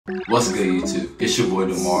What's good, YouTube? It's your boy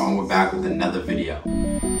Dior, and we're back with another video.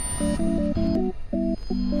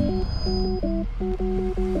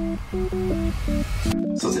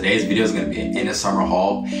 So today's video is going to be an end of summer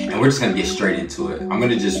haul, and we're just going to get straight into it. I'm going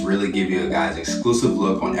to just really give you guys an exclusive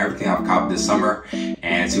look on everything I've copped this summer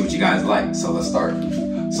and see what you guys like. So let's start.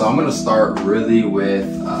 So I'm going to start really with,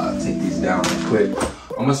 take these down real quick.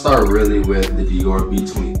 I'm going to start really with the Dior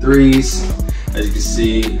B23s. As you can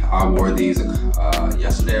see, I wore these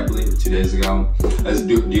yesterday, I believe, or 2 days ago. As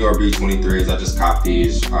Dior B23s, I just copped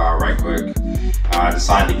these right quick. I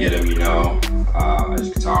decided to get them, you know, as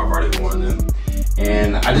you can tell, I've already worn them.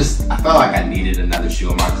 And I felt like I needed another shoe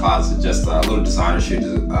in my closet, just a little designer shoe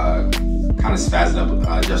to kind of spazz it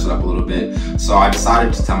up, adjust it up a little bit. So I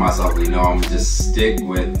decided to tell myself, you know, I'm gonna just stick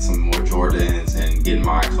with some more Jordans and get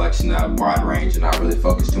my collection a wide range and not really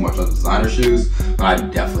focus too much on designer shoes, but I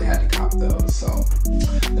definitely had to cop those. So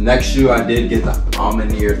the next shoe, I did get the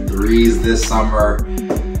Almaneer 3s this summer.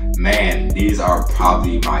 Man, these are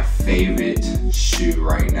probably my favorite shoe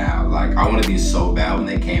right now. Like, I wanted these so bad when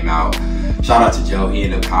they came out. Shout out to Joe, he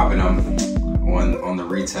ended up copping them on the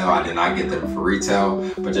retail. I did not get them for retail,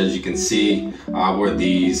 but as you can see, I wore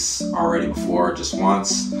these already before, just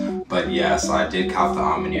once. But yes, I did cop the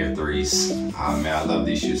Almaneer 3s. Man, I love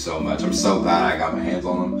these shoes so much. I'm so glad I got my hands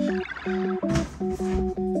on them.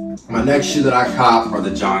 My next shoe that I copped are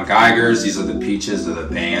the John Geigers. These are the peaches, or the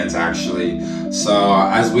bands actually. So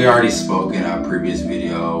as we already spoke in a previous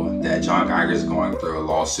video, that John Geiger is going through a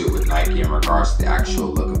lawsuit with Nike in regards to the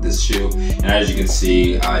actual look of this shoe. And as you can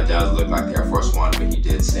see, it does look like the Air Force One, but he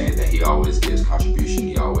did say that he always gives contribution.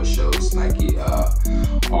 He always shows Nike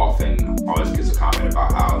off and always gives a comment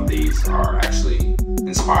about how these are actually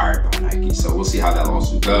inspired by Nike. So we'll see how that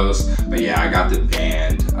lawsuit goes. But yeah, I got the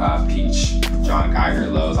band peach John Geiger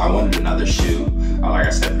lows. I wanted another shoe, like I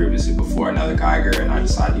said previously before, another Geiger, and I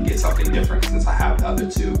decided to get something different since I have the other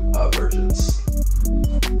two versions.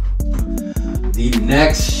 The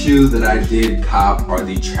next shoe that I did cop are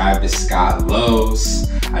the Travis Scott lows.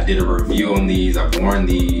 I did a review on these. I've worn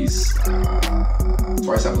these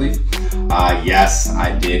twice, I believe. Yes,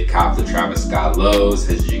 I did cop the Travis Scott lows.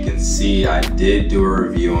 As you can see, I did do a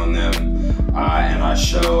review on them, and I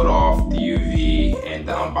showed off the UV and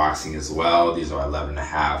the unboxing as well. These are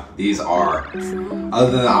 11.5. These are,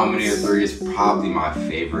 other than the Almaneer 3s, probably my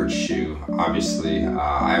favorite shoe. Obviously,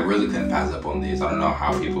 I really couldn't pass up on these. I don't know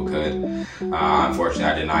how people could. Unfortunately,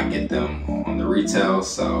 I did not get them on the retail,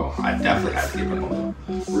 so I definitely had to get them on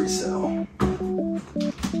the resale.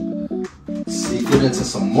 Let's see, get into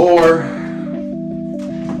some more.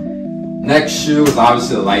 Next shoe is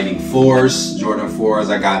obviously the Lightning 4s, Jordan 4s.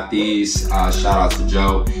 I got these. Shout out to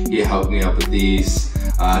Joe. He helped me up with these.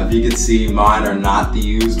 If you can see, mine are not the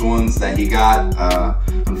used ones that he got.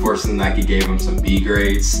 Unfortunately, Nike gave him some B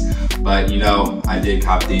grades. But you know, I did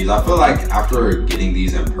cop these. I feel like after getting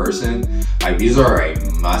these in person, like these are a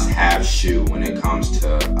must-have shoe when it comes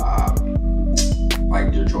to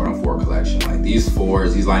like your Jordan 4 collection. Like these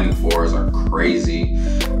 4s, these Lightning 4s are crazy.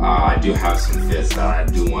 I do have some fits that I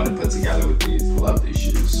do want to put together with these. I love these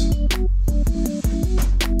shoes.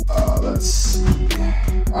 Let's see.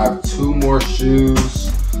 I have two more shoes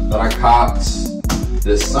that I copped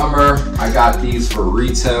this summer. I got these for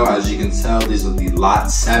retail. As you can tell, these are the Lot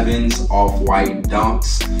 7s off-white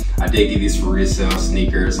dunks. I did get these for resale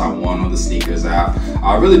sneakers. I won on the sneakers app.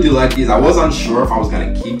 I really do like these. I was unsure if I was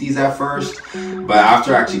gonna keep these at first, but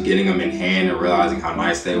after actually getting them in hand and realizing how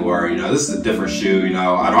nice they were, you know, this is a different shoe. You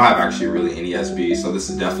know, I don't have actually really any SB, so this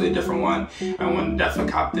is definitely a different one. I want to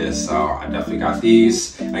definitely cop this, so I definitely got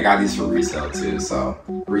these. And I got these for resale too, so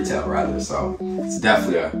retail rather. So it's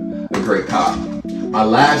definitely a great cop. My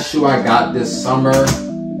last shoe I got this summer,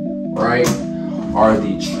 right, are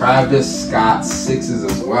the Travis Scott 6s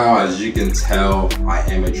as well. As you can tell, I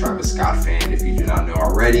am a Travis Scott fan if you do not know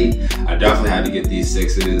already. I definitely had to get these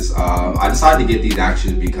 6s. I decided to get these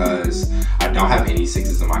actually because I don't have any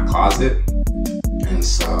 6s in my closet. And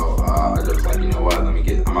so I was like, you know what, I might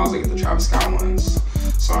as well get the Travis Scott ones.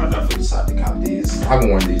 So I definitely decided to cop these. I haven't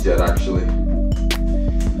worn these yet actually.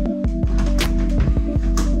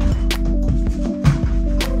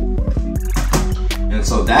 And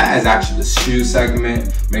so that is actually the shoe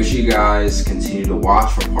segment. Make sure you guys continue to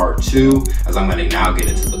watch for part 2, as I'm going to now get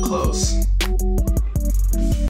into the clothes.